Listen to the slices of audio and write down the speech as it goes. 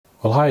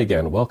Well, hi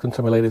again. Welcome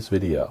to my latest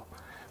video.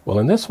 Well,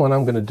 in this one,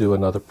 I'm going to do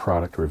another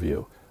product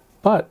review,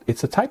 but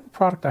it's a type of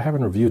product I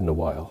haven't reviewed in a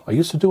while. I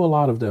used to do a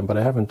lot of them, but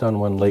I haven't done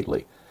one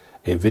lately,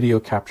 a video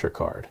capture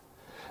card.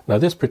 Now,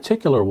 this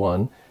particular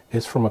one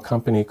is from a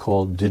company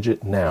called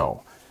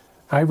DigitNow.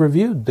 I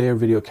reviewed their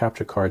video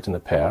capture cards in the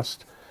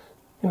past.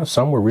 You know,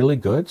 some were really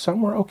good,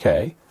 some were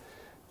okay.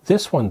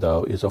 This one,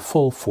 though, is a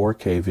full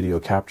 4K video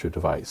capture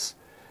device.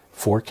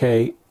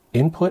 4K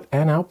input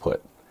and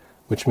output,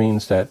 which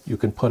means that you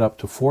can put up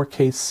to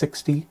 4K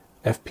 60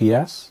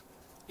 FPS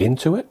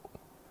into it.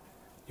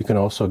 You can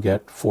also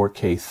get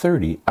 4K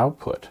 30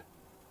 output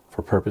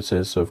for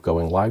purposes of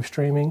going live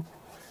streaming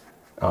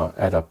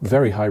at a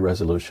very high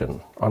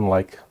resolution,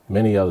 unlike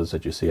many others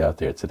that you see out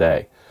there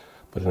today.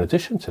 But in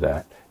addition to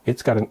that,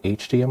 it's got an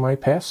HDMI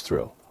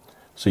pass-through.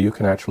 So you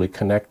can actually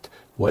connect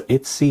what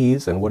it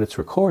sees and what it's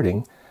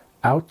recording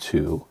out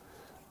to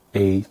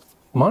a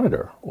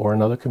monitor or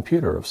another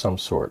computer of some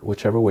sort,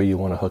 whichever way you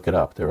want to hook it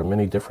up. There are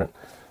many different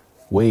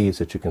ways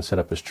that you can set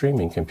up a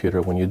streaming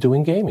computer when you're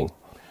doing gaming,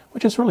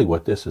 which is really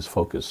what this is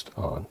focused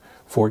on,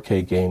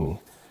 4K gaming.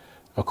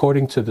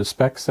 According to the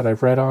specs that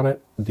I've read on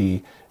it,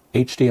 the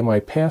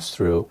HDMI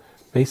pass-through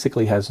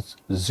basically has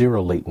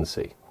 0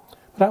 latency.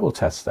 But I will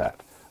test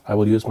that. I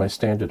will use my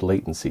standard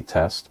latency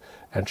test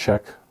and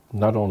check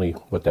not only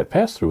what that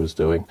pass-through is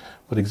doing,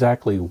 but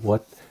exactly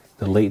what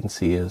the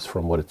latency is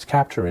from what it's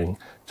capturing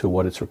to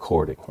what it's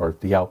recording, or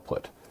the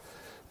output.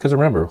 Because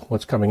remember,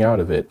 what's coming out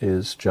of it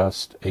is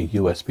just a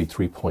USB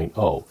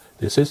 3.0.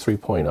 This is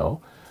 3.0,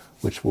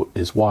 which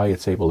is why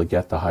it's able to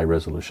get the high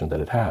resolution that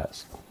it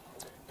has.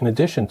 In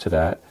addition to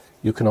that,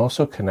 you can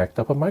also connect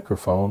up a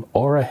microphone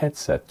or a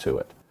headset to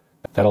it.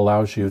 That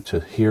allows you to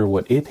hear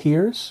what it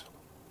hears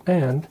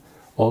and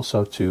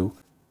also to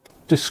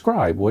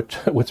describe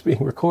what's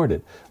being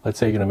recorded. Let's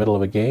say you're in the middle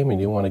of a game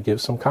and you want to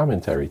give some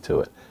commentary to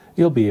it.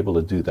 You'll be able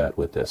to do that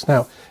with this.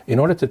 Now, in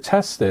order to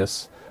test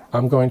this,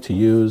 I'm going to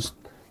use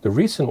the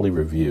recently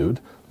reviewed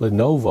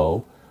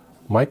Lenovo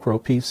Micro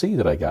PC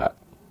that I got.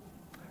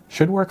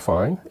 Should work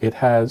fine. It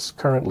has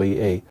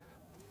currently a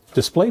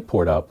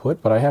DisplayPort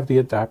output, but I have the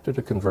adapter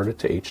to convert it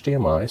to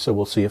HDMI, so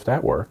we'll see if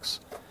that works.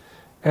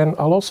 And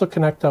I'll also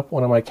connect up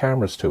one of my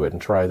cameras to it and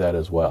try that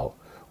as well.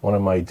 One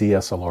of my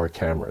DSLR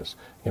cameras.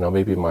 You know,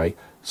 maybe my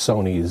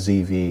Sony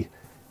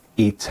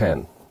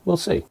ZV-E10. We'll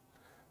see.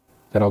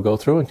 Then I'll go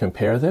through and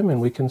compare them and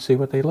we can see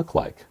what they look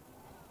like.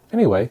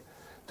 Anyway,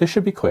 this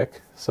should be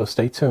quick, so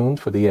stay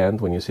tuned for the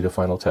end when you see the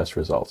final test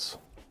results.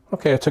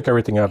 Okay, I took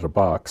everything out of the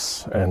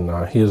box,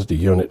 and here's the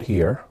unit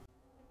here.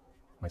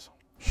 Nice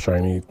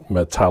shiny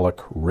metallic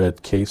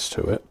red case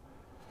to it.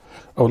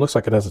 Oh, it looks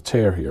like it has a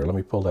tear here. Let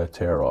me pull that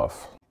tear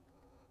off.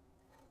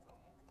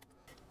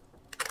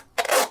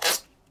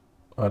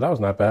 Oh, that was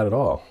not bad at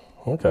all.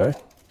 Okay.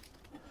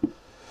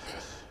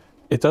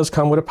 It does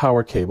come with a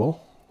power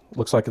cable.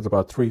 Looks like it's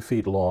about 3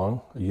 feet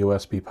long, a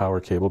USB power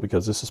cable,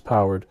 because this is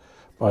powered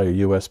by a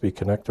USB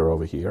connector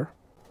over here.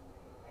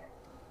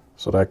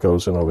 So that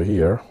goes in over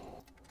here.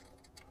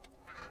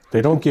 They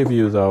don't give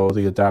you, though,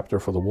 the adapter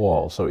for the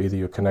wall. So either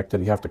you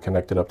have to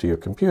connect it up to your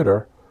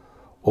computer,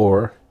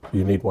 or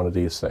you need one of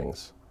these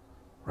things,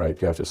 right?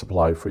 You have to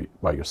supply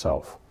by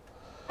yourself.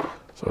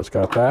 So it's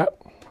got that.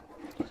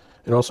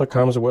 It also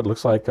comes with what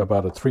looks like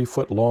about a 3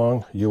 foot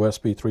long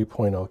USB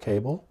 3.0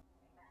 cable,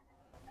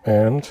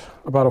 and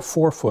about a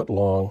 4 foot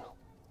long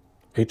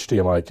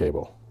HDMI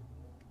cable.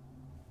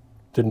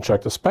 Didn't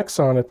check the specs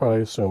on it, but I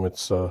assume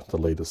it's the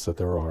latest that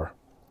there are.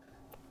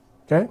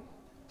 Okay,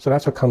 so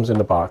that's what comes in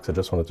the box. I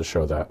just wanted to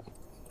show that.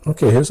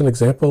 Okay, here's an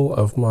example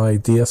of my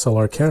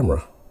DSLR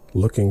camera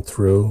looking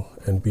through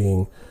and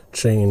being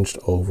changed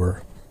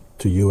over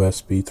to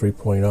USB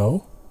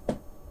 3.0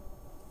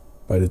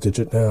 by the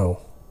DigitNow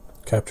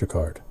capture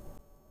card.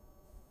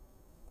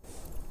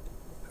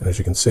 And as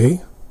you can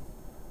see,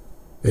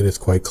 it is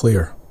quite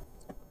clear.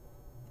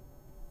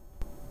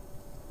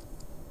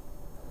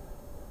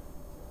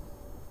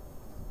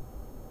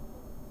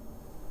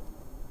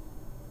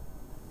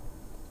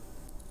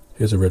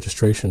 Here's a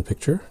registration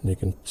picture, and you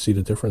can see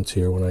the difference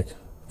here when I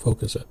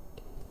focus it.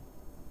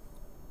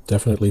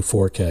 Definitely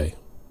 4K.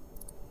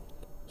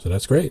 So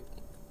that's great.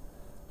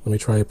 Let me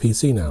try a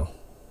PC now.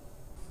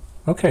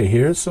 Okay,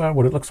 here's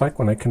what it looks like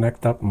when I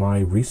connect up my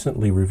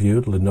recently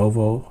reviewed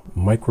Lenovo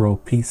Micro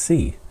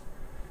PC.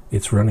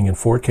 It's running in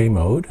 4K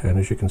mode, and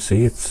as you can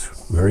see, it's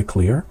very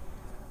clear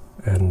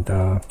and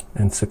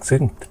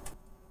succinct.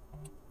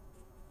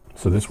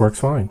 So this works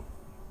fine.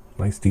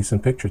 Nice,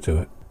 decent picture to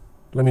it.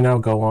 Let me now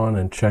go on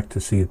and check to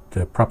see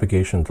the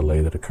propagation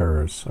delay that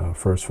occurs,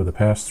 first for the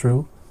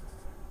pass-through,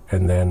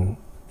 and then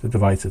the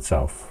device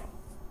itself.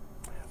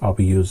 I'll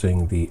be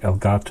using the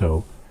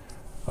Elgato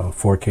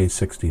 4K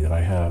 60 that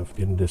I have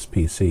in this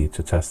PC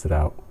to test it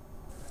out.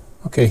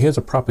 Okay, here's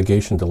a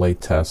propagation delay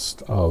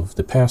test of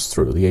the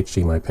pass-through, the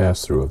HDMI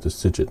pass-through of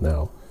this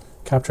DigitNow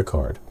capture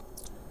card.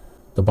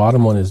 The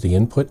bottom one is the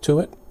input to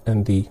it,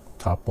 and the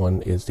top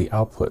one is the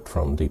output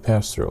from the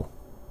pass-through.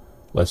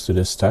 Let's do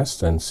this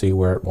test and see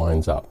where it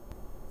winds up.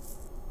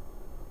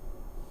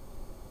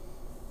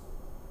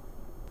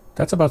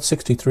 That's about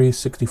 63,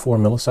 64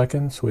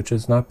 milliseconds, which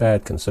is not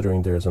bad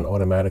considering there's an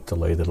automatic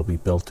delay that'll be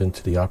built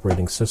into the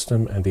operating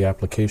system and the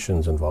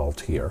applications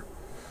involved here.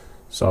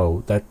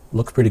 So that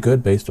looks pretty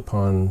good based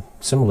upon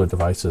similar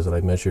devices that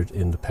I measured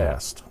in the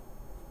past.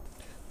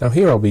 Now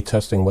here I'll be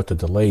testing what the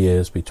delay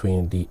is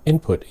between the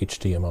input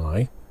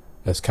HDMI,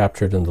 as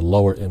captured in the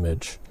lower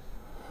image,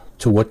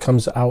 to what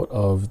comes out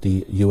of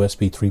the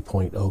USB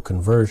 3.0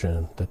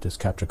 conversion that this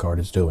capture card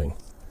is doing.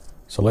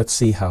 So let's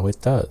see how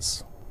it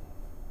does.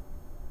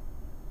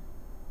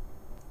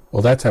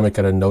 Well, that time it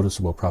got a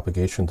noticeable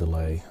propagation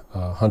delay,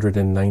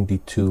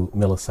 192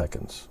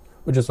 milliseconds,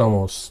 which is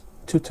almost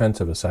 0.2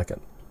 of a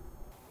second.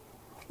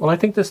 Well, I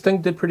think this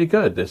thing did pretty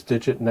good, this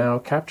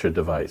DigitNow capture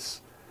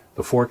device.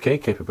 The 4K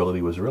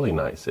capability was really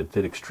nice. It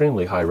did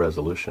extremely high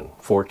resolution,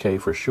 4K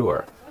for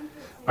sure.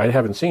 I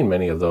haven't seen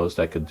many of those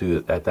that could do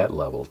it at that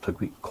level, to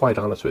be quite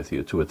honest with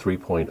you, to a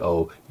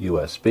 3.0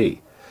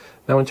 USB.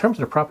 Now, in terms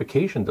of the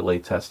propagation delay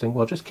testing,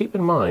 well, just keep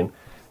in mind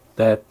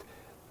that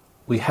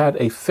we had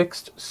a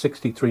fixed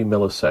 63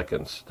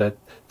 milliseconds. That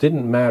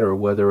didn't matter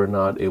whether or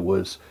not it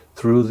was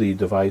through the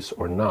device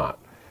or not.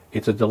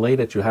 It's a delay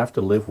that you have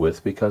to live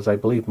with because I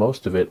believe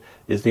most of it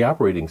is the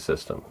operating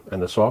system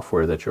and the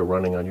software that you're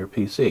running on your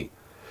PC.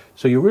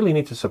 So you really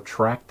need to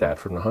subtract that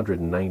from the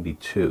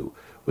 192,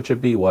 which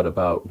would be, what,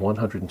 about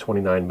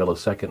 129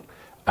 millisecond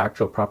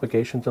actual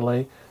propagation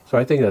delay. So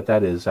I think that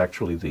that is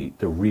actually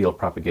the real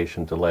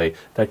propagation delay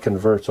that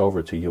converts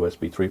over to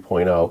USB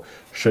 3.0.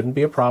 Shouldn't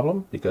be a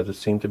problem because it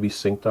seemed to be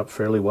synced up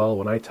fairly well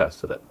when I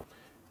tested it.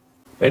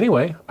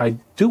 Anyway, I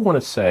do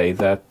want to say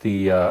that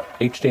the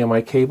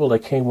HDMI cable that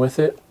came with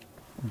it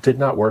did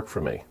not work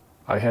for me.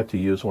 I had to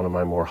use one of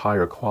my more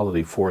higher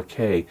quality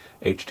 4K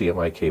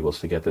HDMI cables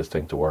to get this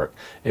thing to work.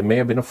 It may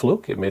have been a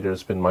fluke, it may have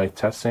just been my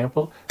test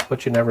sample,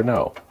 but you never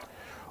know.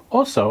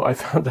 Also, I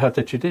found out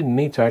that you didn't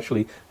need to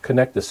actually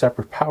connect a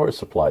separate power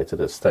supply to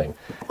this thing.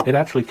 It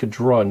actually could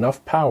draw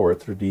enough power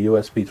through the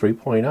USB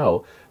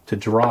 3.0 to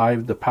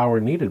drive the power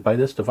needed by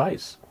this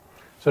device.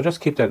 So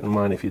just keep that in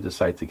mind if you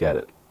decide to get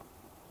it.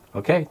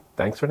 Okay,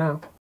 thanks for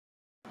now.